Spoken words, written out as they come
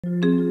Well,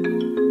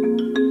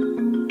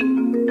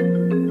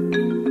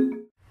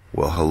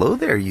 hello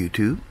there,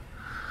 YouTube.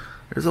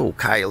 There's old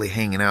Kylie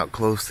hanging out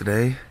close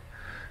today.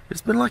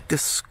 There's been like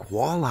this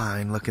squall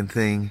line looking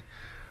thing.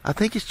 I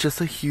think it's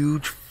just a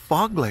huge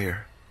fog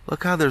layer.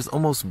 Look how there's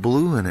almost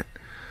blue in it.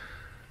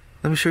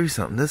 Let me show you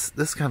something. This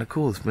is kind of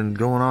cool. It's been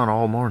going on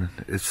all morning.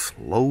 It's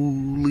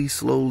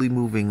slowly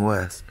moving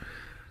west.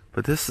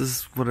 But this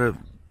is what I've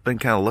been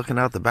kind of looking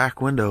out the back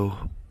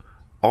window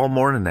all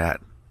morning at.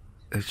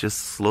 It's just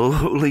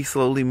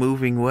slowly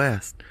moving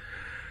west.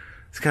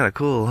 It's kind of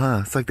cool,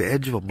 huh? It's like the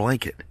edge of a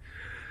blanket.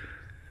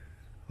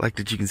 Like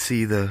that you can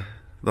see the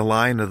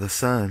line of the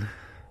sun.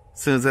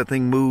 As soon as that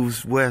thing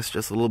moves west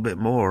just a little bit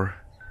more,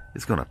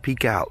 it's gonna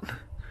peek out.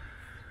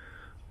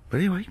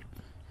 But anyway,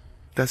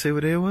 did I say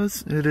what day it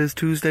was? It is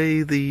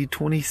Tuesday, the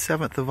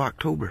 27th of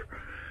October.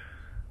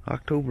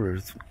 October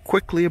is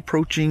quickly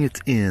approaching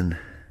its end.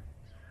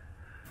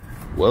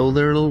 Well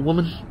there, little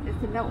woman.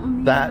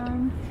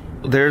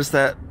 There's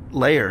that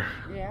layer.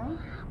 Yeah.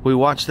 We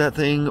watched that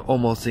thing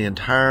almost the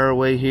entire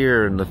way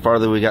here, and the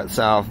farther we got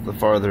south, the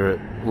farther it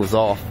was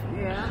off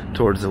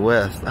towards the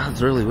west. That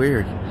was really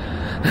weird.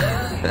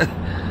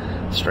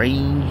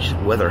 Strange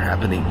weather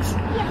happenings.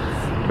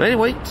 Yes. But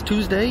anyway, it's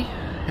Tuesday.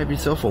 Have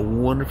yourself a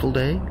wonderful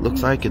day.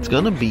 Looks like it's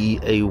gonna be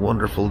a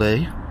wonderful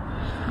day.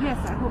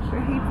 Yes, I hope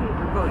your hay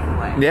fever goes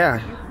away. Yeah.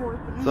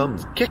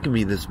 Something's kicking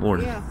me this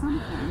morning. Yeah,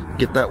 something.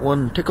 Get that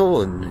one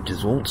tickle and it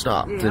just won't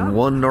stop. Yeah. Then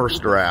one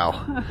nostril.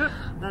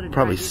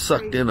 Probably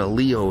sucked in a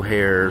Leo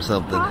hair or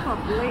something.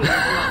 Probably.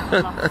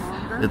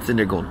 It's in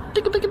there going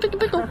tickle, tickle, tickle,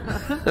 tickle.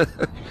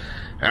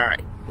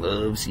 Alright.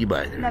 Love you.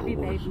 Bye. Love you,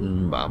 baby.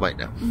 Bye bye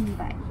now.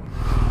 Bye.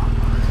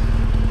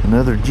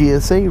 Another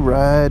GSA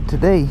ride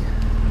today.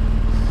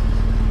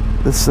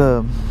 This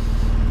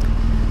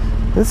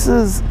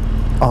is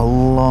a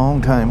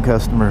long time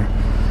customer.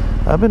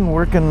 I've been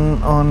working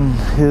on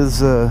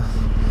his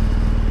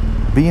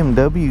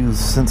BMWs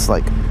since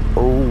like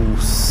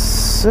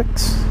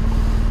 06.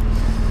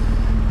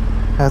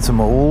 Had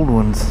some old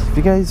ones. If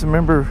you guys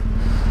remember,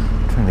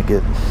 I'm trying to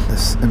get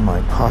this in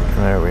my pocket.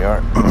 There we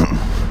are.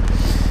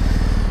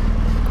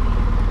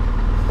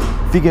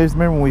 If you guys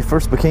remember when we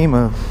first became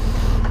a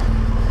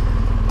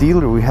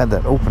dealer, we had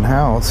that open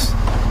house.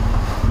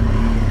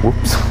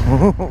 Whoops.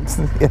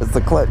 Yes,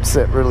 the clutch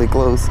set really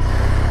close.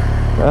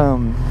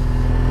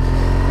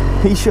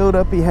 He showed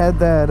up, he had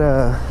that,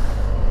 God,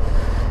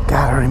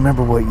 I don't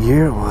remember what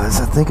year it was.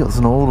 I think it was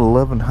an old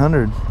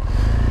 1100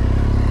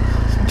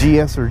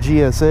 GS or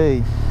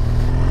GSA.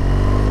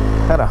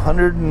 Had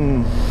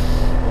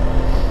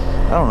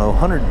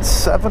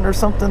 107 or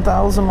something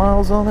thousand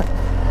miles on it.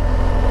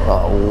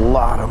 A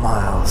lot of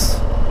miles.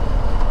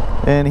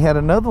 And he had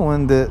another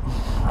one that,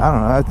 I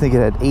don't know, I think it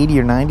had 80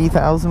 or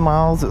 90,000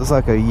 miles. It was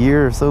like a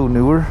year or so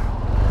newer.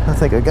 I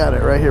think I got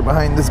it right here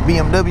behind this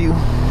BMW.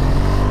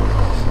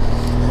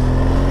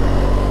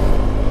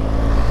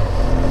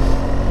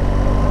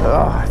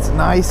 Oh, it's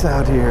nice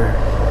out here.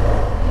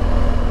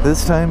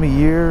 This time of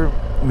year,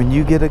 when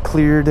you get a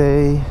clear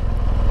day,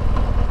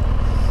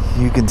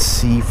 you can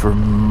see for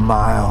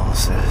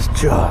miles. It's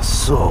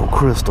just so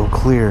crystal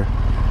clear.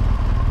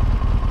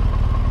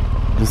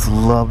 Just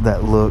love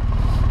that look.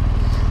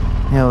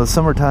 You know, the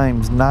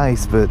summertime's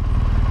nice, but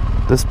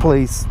this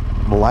place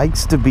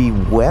likes to be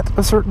wet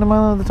a certain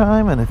amount of the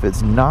time, and if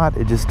it's not,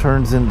 it just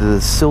turns into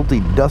this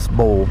silty dust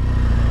bowl,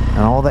 and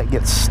all that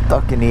gets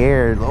stuck in the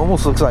air. It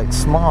almost looks like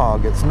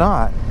smog. It's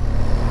not.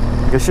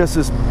 It's just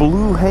this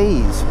blue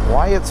haze.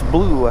 Why it's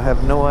blue, I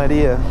have no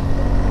idea.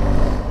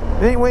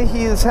 Anyway,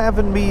 he is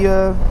having me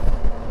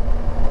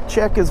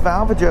check his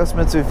valve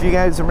adjustments. If you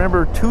guys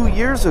remember 2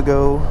 years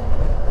ago,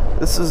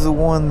 this is the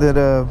one that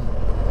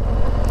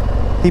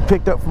he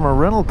picked up from a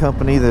rental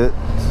company that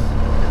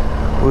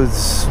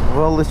was,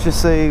 well, let's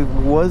just say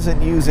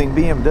wasn't using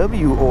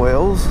BMW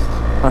oils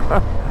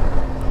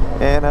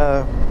and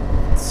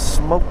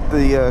smoked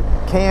the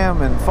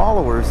cam and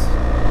followers.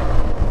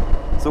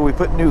 So we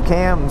put new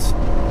cams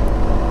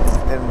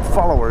and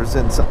followers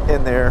in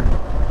there,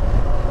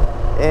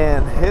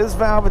 and his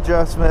valve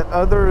adjustment,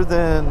 other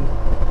than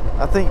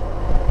I think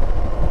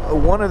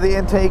one of the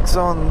intakes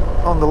on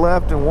the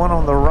left and one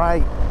on the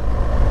right,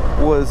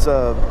 was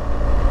a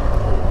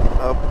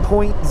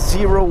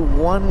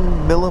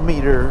 0.01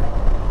 millimeter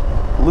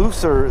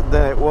looser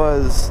than it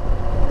was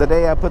the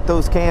day I put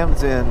those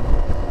cams in.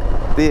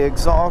 The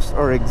exhausts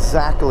are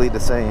exactly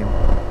the same,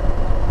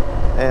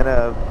 and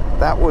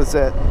that was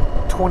at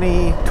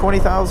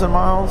 20,000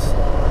 miles.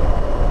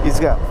 He's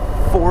got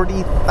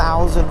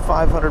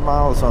 40,500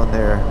 miles on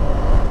there.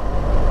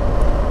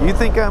 You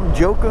think I'm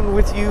joking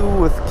with you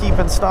with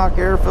keeping stock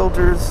air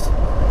filters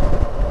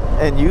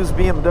and use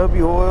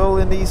BMW oil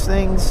in these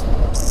things?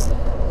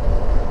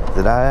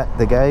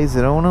 The guys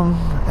that own them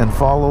and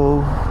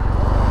follow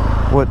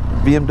what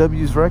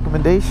BMW's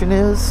recommendation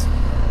is,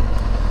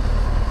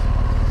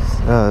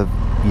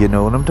 you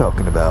know what I'm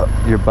talking about.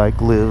 Your bike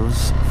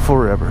lives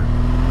forever.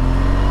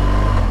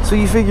 So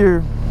you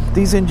figure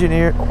these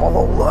engineers,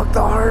 oh look,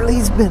 the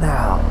Harley's been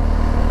out.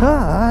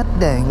 Ah,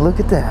 dang, look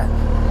at that.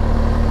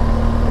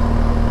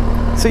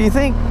 So you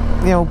think,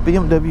 you know,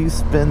 BMW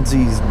spends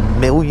these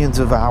millions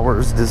of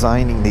hours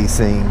designing these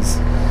things,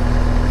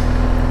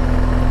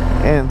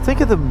 and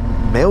think of the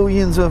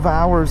millions of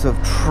hours of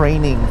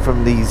training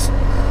from these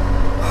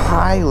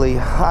highly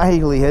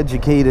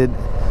educated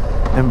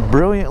and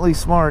brilliantly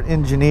smart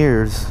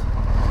engineers.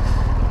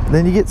 And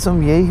then you get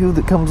some yahoo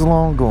that comes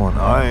along going,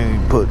 I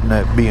ain't putting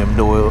that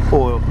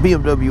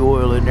BMW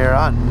oil in there.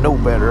 I know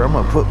better. I'm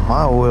gonna put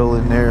my oil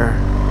in there.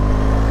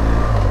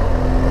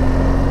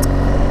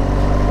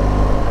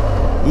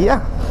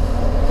 Yeah,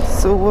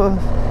 so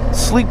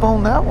sleep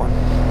on that one.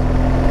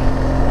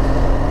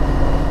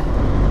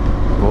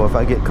 Well, if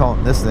I get caught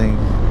in this thing,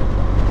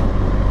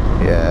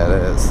 yeah,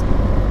 it is.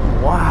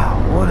 Wow,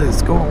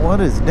 what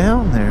is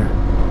down there?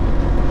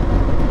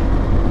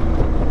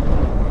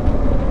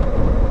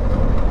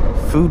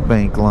 Food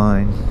bank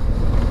line.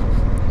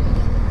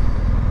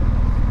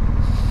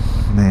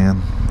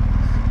 Man,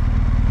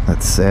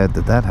 that's sad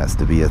that has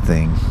to be a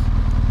thing.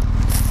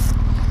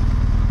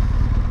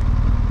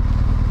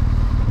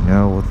 You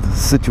know, with the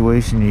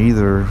situation, you're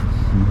either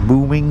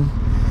booming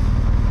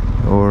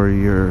or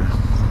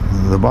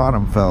the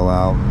bottom fell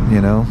out,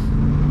 you know.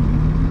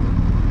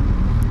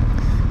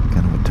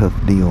 Kind of a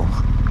tough deal.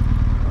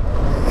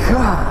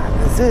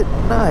 God, is it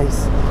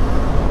nice?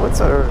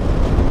 What's our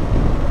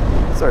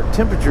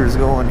temperatures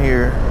going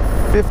here?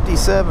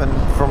 57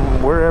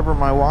 from wherever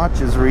my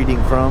watch is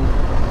reading from.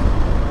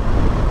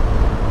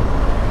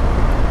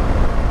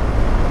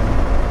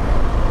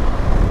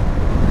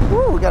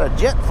 Woo, we got a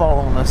jet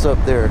following us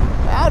up there.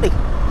 Howdy.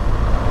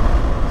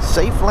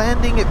 Safe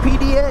landing at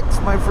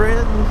PDX, my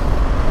friend.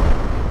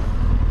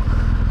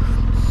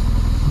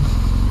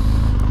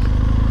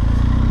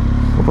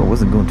 Hope I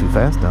wasn't going too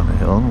fast down the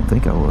hill. I don't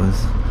think I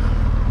was.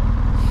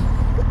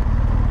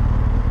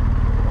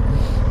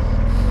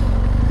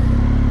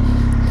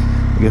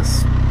 I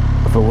guess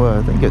if I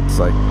was, I think it's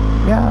like,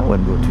 yeah, I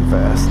wouldn't go too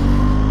fast.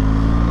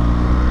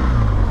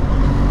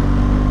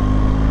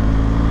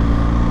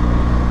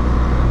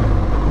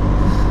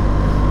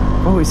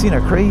 Oh, we seen a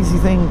crazy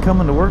thing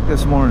coming to work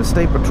this morning,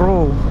 State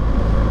Patrol.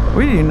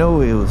 We didn't know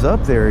it was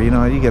up there. You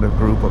know, you get a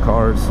group of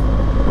cars.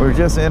 We were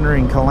just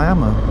entering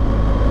Kalama,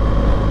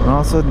 and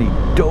all of a sudden he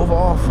dove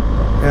off,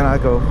 and I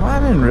go, well, I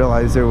didn't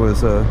realize there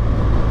was a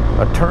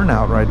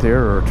turnout right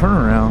there, or a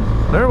turnaround.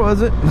 There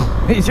was it.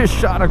 He just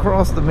shot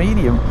across the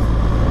medium.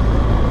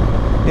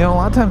 You know, a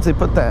lot of times they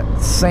put that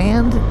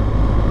sand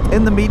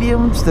in the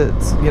mediums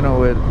that's, you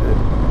know,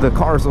 the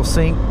cars will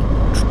sink,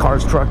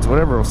 cars, trucks,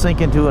 whatever, will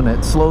sink into, and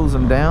it slows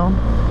them down.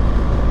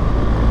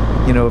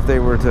 You know, if they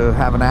were to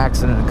have an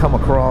accident and come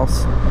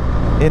across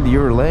into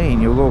your lane,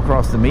 you'll go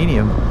across the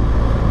medium.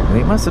 And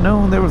he must have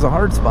known there was a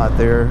hard spot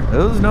there.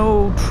 There was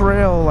no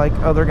trail like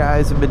other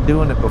guys have been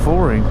doing it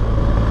before him.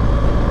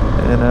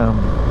 And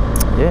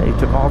yeah, he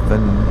took off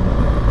and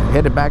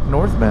headed back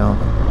northbound.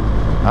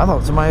 I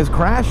thought somebody was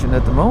crashing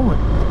at the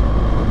moment.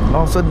 And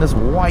all of a sudden this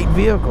white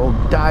vehicle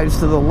dives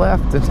to the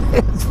left and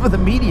heads for the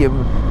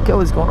medium.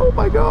 Kelly's going, oh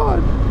my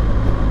God.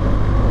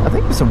 I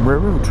think there's some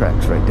railroad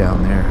tracks right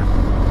down there.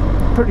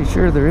 I'm pretty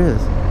sure there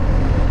is.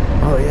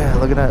 Oh yeah,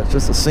 look at that. It's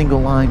just a single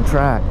line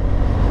track.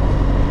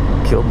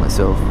 Killed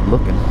myself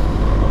looking.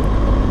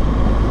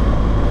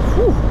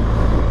 Whew.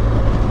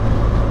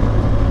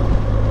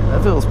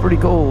 That feels pretty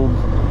cold.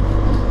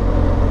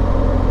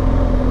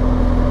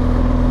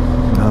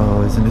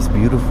 Oh, isn't this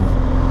beautiful?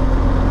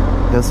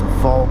 Got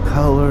some fall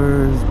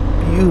colors.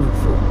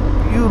 Beautiful,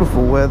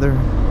 beautiful weather.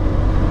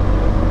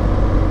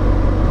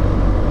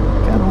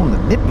 Kind of on the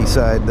nippy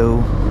side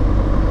though.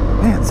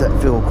 Man, does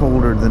that feel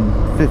colder than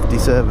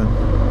 57?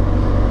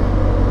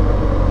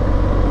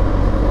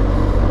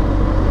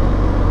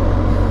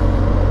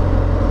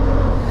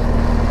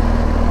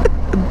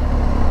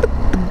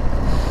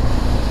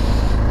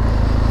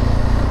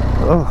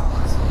 Oh,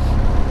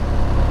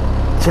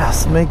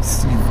 just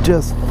makes you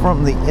just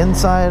from the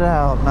inside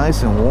out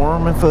nice and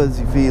warm and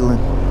fuzzy feeling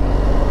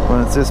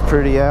when it's this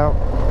pretty out.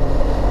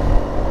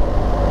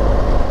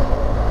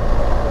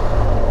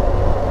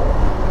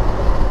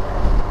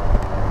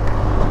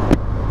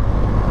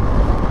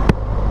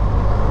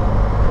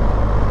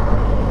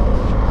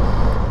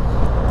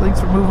 Thanks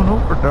for moving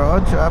over,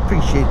 Dodge. I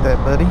appreciate that,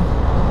 buddy.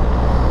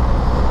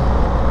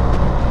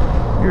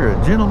 You're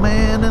a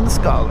gentleman and a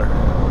scholar.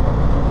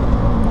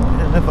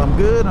 And if I'm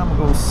good, I'm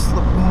gonna go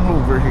slip on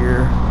over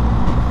here.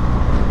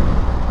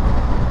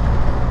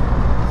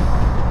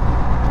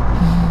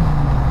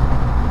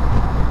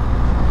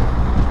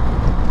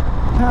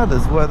 How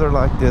does weather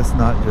like this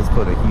not just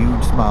put a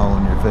huge smile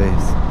on your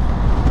face?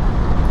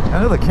 I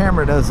know the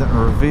camera doesn't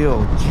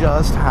reveal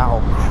just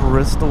how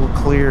crystal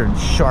clear and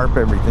sharp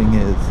everything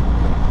is.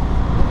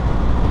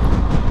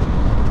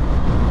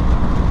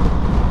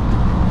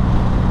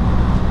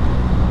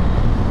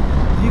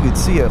 You could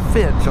see a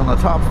finch on the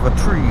top of a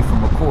tree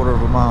from a quarter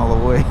of a mile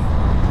away.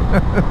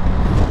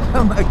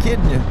 I'm not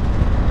kidding you.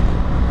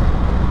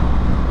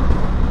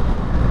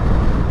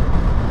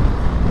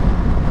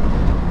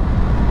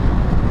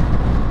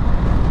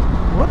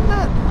 Wasn't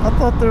that? I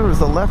thought there was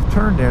a left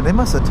turn there. They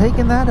must have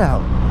taken that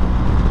out.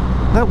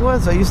 That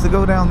was. I used to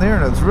go down there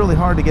and it was really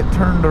hard to get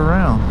turned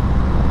around.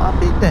 I'll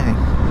be dang.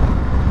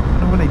 I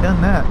wonder when they done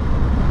that.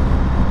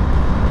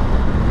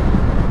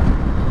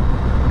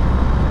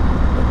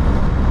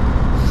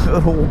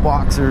 Good old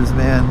boxers,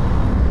 man.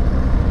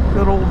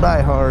 Good old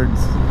diehards.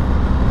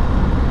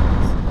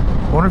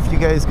 I wonder if you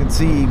guys can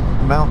see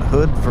Mount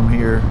Hood from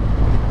here.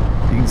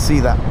 You can see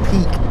that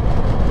peak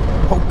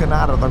poking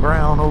out of the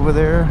ground over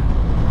there.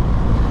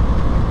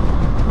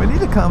 We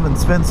need to come and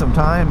spend some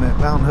time at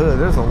Mount Hood.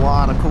 There's a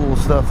lot of cool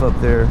stuff up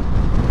there.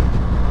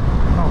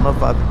 I don't know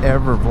if I've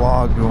ever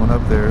vlogged going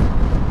up there.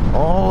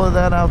 All of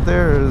that out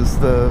there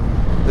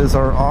is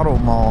our auto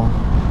mall.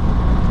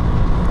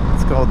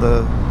 It's called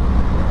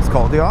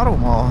the Auto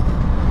Mall.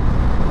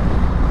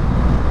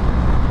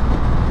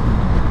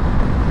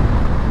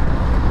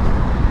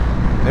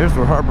 There's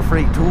where Harbor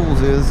Freight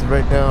Tools is,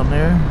 right down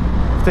there.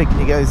 I've taken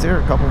you guys there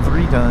a couple,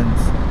 3 times.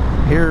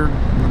 Here,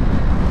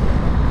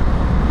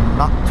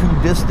 not too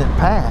distant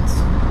past.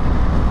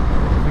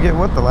 I forget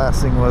what the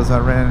last thing was I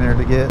ran in there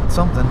to get.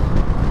 Something.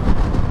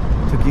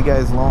 Took you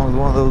guys along with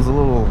one of those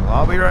little,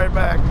 I'll be right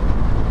back.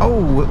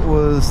 Oh, it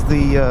was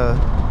the,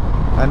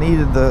 I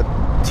needed the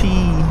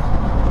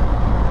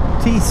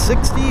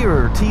T60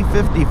 or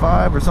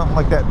T55 or something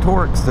like that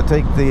Torx to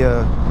take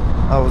the,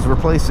 I was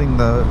replacing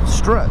the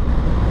strut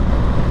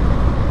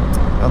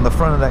on the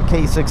front of that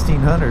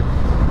K1600.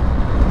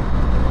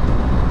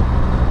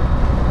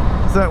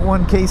 Is that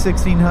one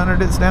K1600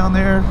 that's down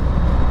there?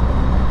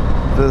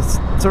 The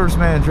service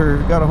manager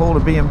got a hold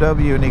of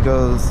BMW and he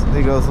goes,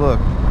 look,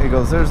 he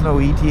goes, there's no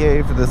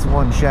ETA for this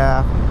one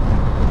shaft.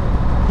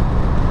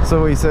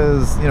 So he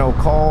says, you know,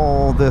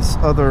 call this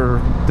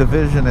other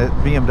division at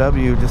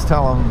BMW, just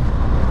tell them,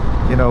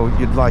 you know,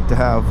 you'd like to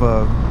have,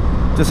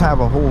 just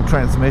have a whole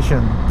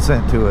transmission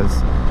sent to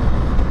us.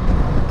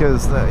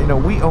 Because, you know,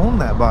 we own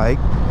that bike.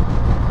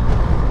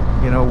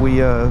 You know,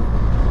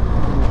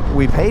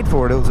 we paid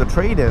for it. It was a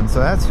trade-in,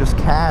 so that's just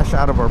cash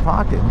out of our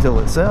pocket until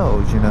it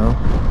sells, you know.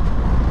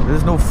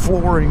 There's no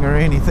flooring or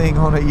anything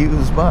on a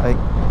used bike.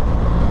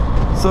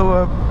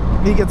 So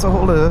he gets a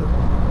hold of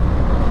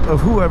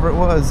whoever it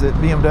was at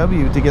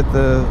BMW to get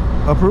the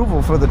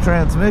approval for the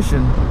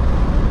transmission,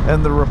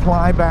 and the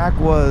reply back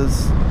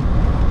was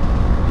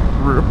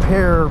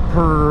repair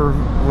per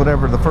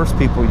whatever the first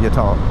people you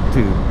talked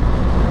to.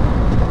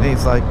 And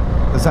he's like,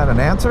 is that an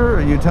answer?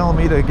 Are you telling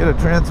me to get a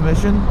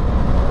transmission?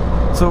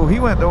 So he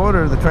went to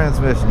order the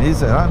transmission. He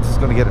said, I'm just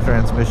going to get a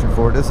transmission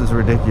for it. This is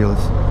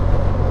ridiculous.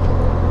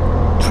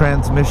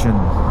 Transmission.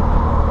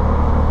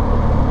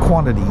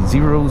 Quantity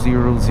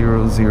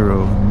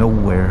 0000.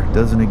 Nowhere.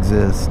 Doesn't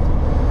exist.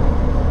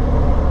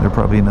 They're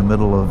probably in the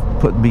middle of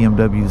putting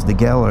BMWs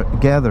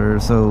together,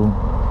 so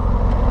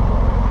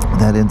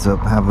that ends up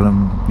having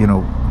them, you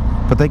know,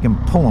 but they can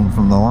pull them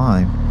from the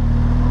line.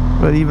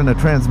 But even a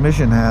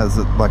transmission has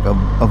like a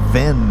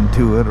VIN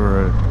to it,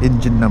 or an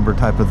engine number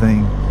type of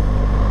thing.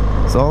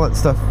 So all that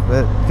stuff,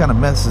 that kind of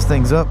messes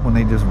things up when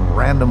they just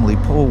randomly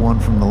pull one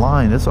from the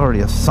line. It's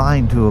already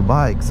assigned to a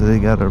bike, so they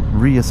got to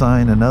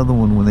reassign another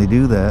one when they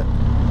do that.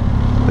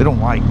 They don't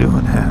like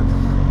doing that.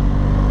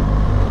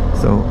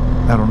 So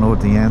I don't know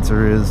what the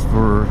answer is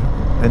for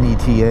an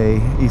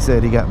ETA. He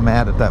said he got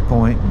mad at that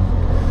point,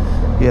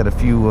 and he had a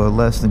few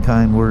less than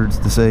kind words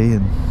to say,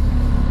 and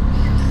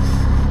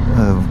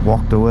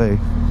walked away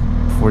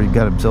before he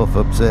got himself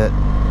upset.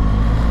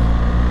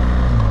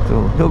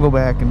 So he'll go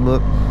back and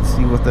look,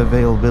 see what the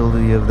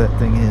availability of that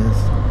thing is.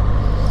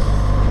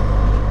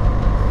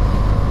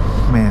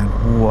 Man,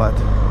 what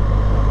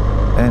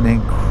an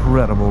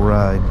incredible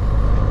ride.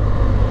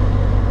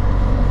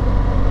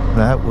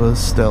 That was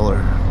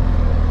stellar.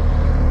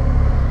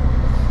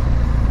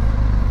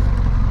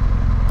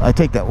 I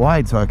take that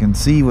wide so I can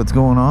see what's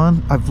going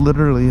on. I've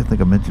literally, I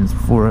think I mentioned this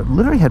before, I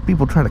literally had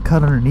people try to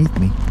cut underneath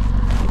me.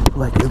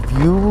 Like, if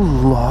you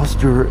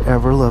lost your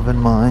ever-loving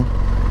mind?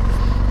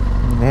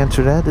 And the answer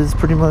to that is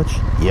pretty much,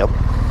 yep.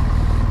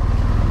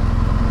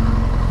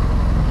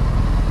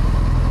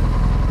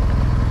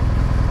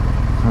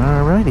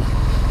 Alrighty.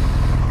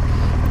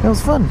 That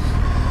was fun.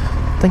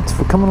 Thanks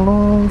for coming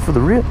along for the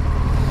rip.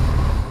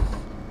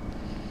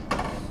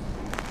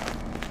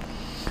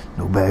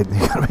 No bag. You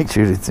gotta make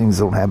sure these things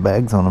don't have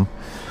bags on them.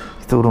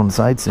 You throw it on the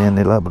side stand,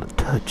 they're liable to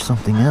touch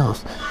something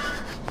else.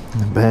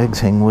 And the bags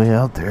hang way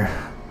out there.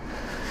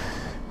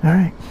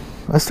 Alright.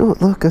 I still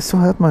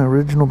have my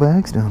original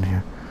bags down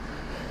here.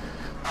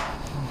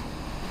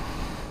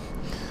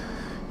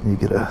 You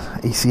get a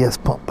ACS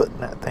pump button,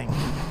 that thing.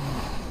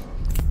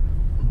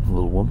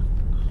 Little woman.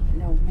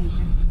 No,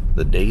 man.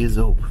 The day is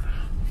over.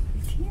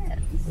 Yes.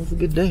 It was a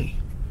good day.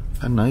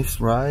 A nice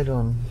ride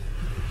on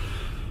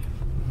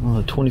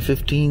the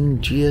 2015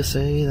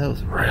 GSA. That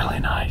was really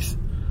nice.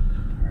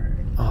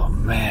 Oh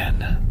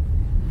man,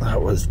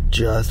 that was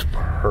just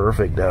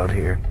perfect out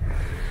here.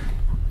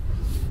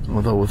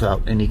 Although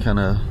without any kind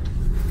of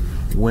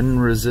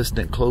wind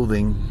resistant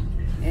clothing.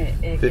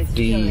 It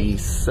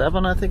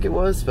 57 I think it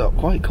was. Felt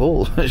quite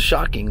cold.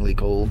 Shockingly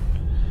cold.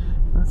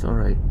 That's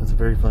alright. It was a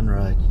very fun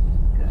ride.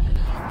 Good.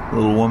 The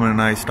little woman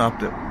and I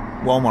stopped at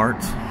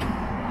Walmart's.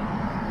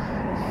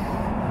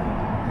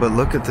 But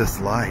look at this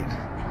light.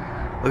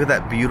 Look at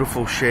that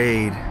beautiful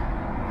shade.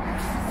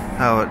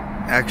 How it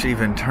actually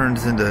even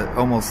turns into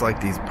almost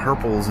like these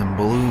purples and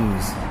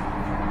blues.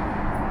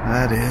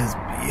 That is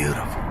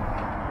beautiful.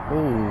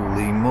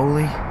 Holy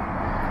moly.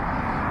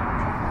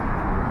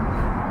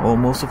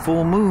 Almost a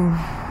full moon.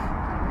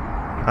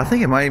 I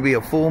think it might be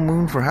a full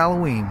moon for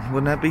Halloween.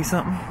 Wouldn't that be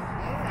something?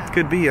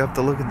 Could be. I have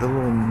to look at the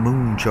little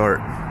moon chart.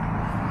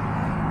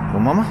 Well,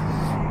 Mama,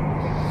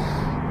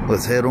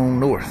 let's head on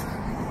north.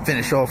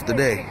 Finish off the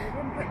day.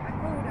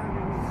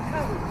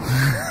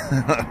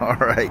 All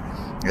right,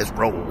 let's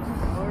roll.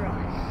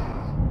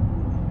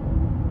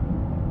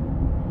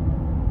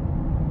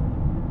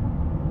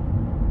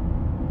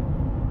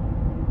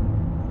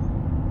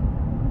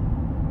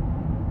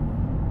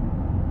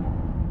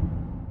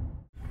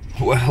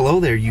 Well, hello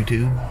there,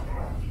 YouTube.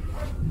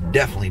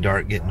 Definitely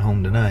dark getting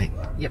home tonight.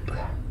 Yep.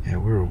 Yeah,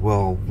 we're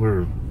well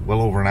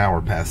over an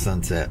hour past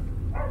sunset.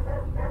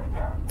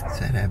 What's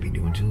that Abby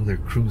doing? She's there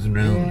cruising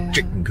around the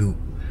chicken coop.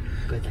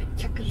 Good, like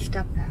checking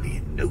stuff out.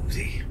 Being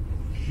nosy.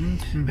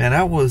 Man,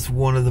 that was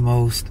one of the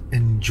most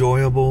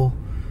enjoyable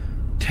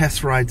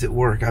test rides at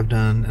work I've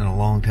done in a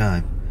long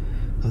time.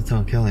 I was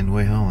telling Kelly on the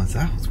way home, I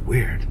said, that was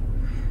weird.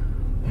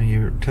 I mean,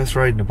 you're test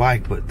riding a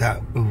bike, but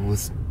that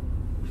was,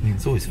 I mean,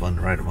 it's always fun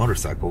to ride a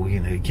motorcycle.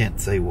 You know, you can't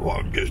say, well,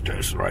 I'm just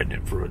test riding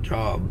it for a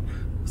job.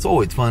 It's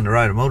always fun to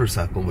ride a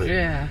motorcycle, but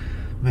yeah,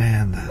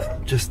 man,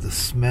 just the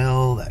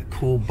smell, that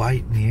cool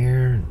bite in the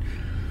air, and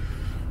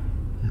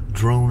the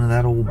drone of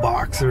that old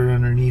boxer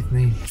underneath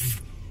me.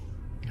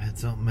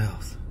 That's something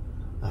else.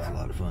 That was a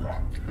lot of fun.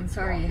 I'm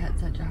sorry you had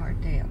such a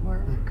hard day at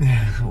work.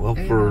 Well,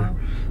 for a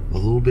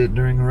little bit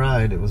during the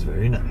ride, it was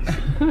very nice.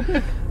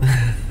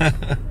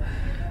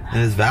 And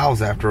his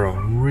valves, after a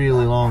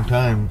really long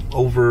time,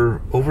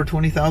 over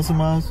 20,000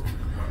 miles,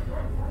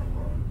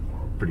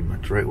 pretty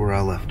much right where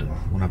I left him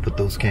when I put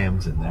those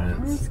cams in there.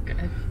 That's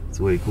good. It's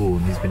way cool,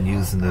 and he's been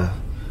using the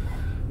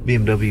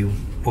BMW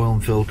oil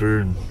and filter,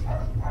 and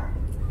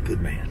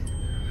good man.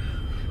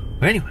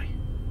 But anyway,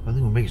 I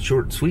think we'll make it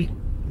short and sweet.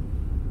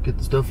 Get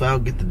the stuff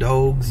out, get the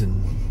dogs,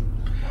 and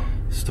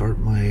start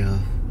my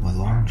my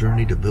long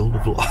journey to build a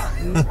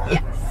vlog.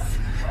 Yes.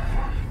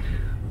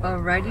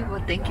 Alrighty,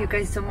 well, thank you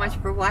guys so much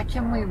for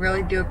watching. We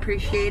really do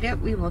appreciate it.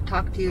 We will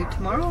talk to you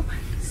tomorrow.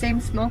 Same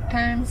smoke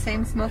time,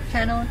 same smoke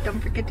channel. Don't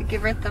forget to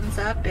give her a thumbs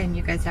up, and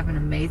you guys have an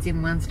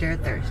amazing Wednesday or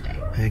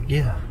Thursday. Heck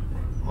yeah.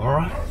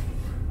 Alright.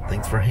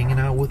 Thanks for hanging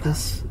out with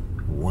us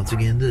once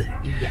again today.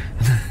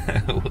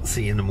 Yeah. We'll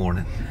see you in the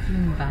morning.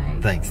 Bye.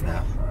 Thanks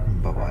now.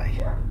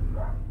 Bye-bye.